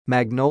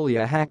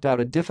Magnolia hacked out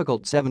a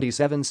difficult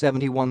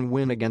 77-71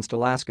 win against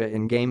Alaska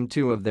in Game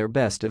 2 of their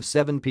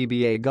best-of-7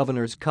 PBA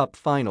Governors Cup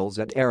finals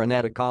at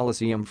Araneta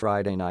Coliseum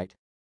Friday night.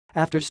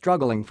 After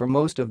struggling for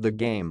most of the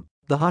game,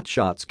 the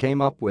Hotshots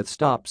came up with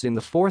stops in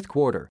the fourth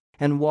quarter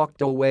and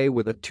walked away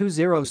with a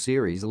 2-0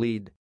 series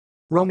lead.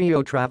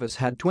 Romeo Travis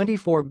had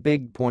 24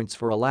 big points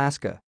for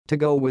Alaska, to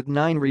go with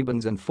 9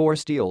 rebounds and 4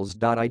 steals.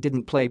 I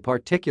didn't play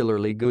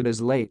particularly good as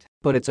late,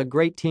 but it's a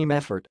great team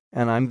effort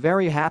and I'm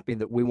very happy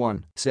that we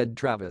won, said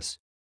Travis.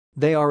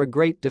 They are a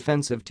great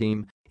defensive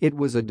team, it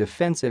was a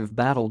defensive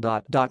battle.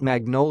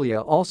 Magnolia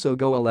also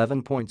go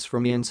 11 points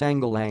from Ian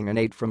Sangalang and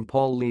 8 from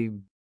Paul Lee.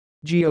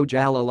 Jio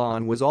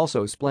Jalalon was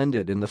also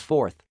splendid in the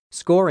fourth,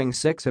 scoring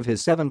 6 of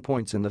his 7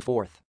 points in the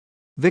fourth.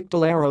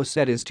 Victolero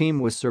said his team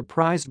was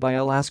surprised by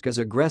Alaska's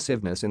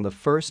aggressiveness in the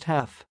first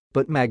half,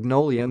 but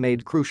Magnolia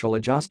made crucial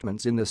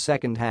adjustments in the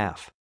second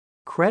half.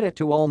 Credit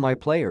to all my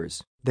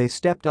players, they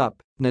stepped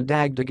up,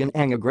 nadagdagan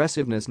ang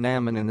aggressiveness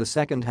naman in the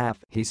second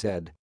half, he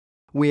said.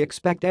 We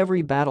expect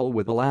every battle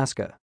with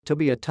Alaska to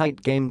be a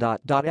tight game.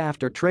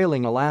 After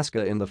trailing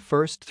Alaska in the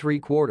first 3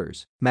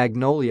 quarters,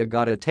 Magnolia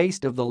got a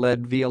taste of the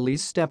lead via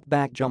Lee's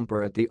step-back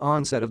jumper at the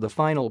onset of the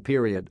final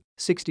period,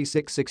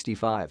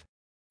 66-65.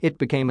 It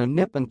became a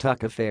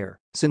nip-and-tuck affair,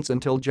 since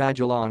until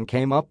Jalalon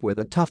came up with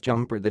a tough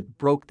jumper that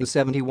broke the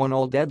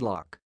 71-all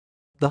deadlock.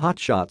 The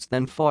Hotshots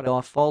then fought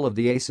off all of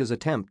the aces'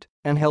 attempt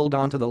and held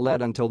on to the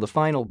lead until the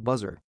final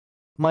buzzer.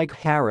 Mike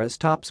Harris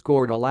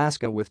top-scored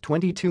Alaska with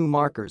 22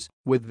 markers,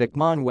 with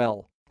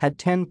Victolero had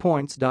 10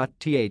 points.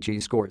 The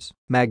scores: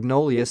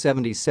 Magnolia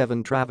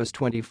 77, Travis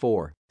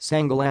 24,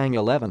 Sangalang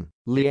 11,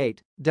 Lee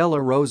 8, De La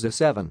Rosa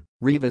 7,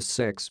 Rivas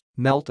 6,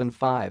 Melton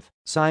 5,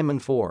 Simon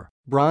 4,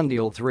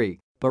 Brondale 3,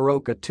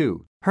 Baroka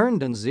 2,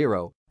 Herndon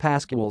 0,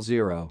 Pascual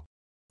 0.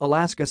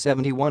 Alaska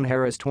 71,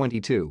 Harris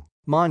 22,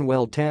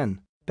 Manuel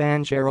 10,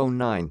 Banchero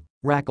 9,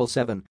 Rackle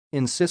 7,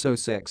 Inciso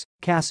 6,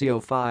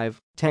 Casio 5,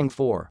 Tang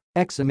 4,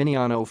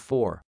 Examiniano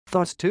 4,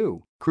 Thus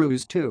 2,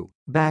 Cruz 2,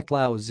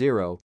 Baclau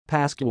 0,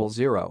 Pascual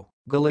 0,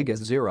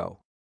 Galigas 0.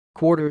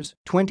 Quarters: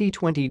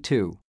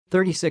 2022,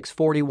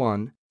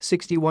 36-41,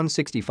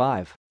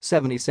 61-65,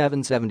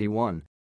 77-71.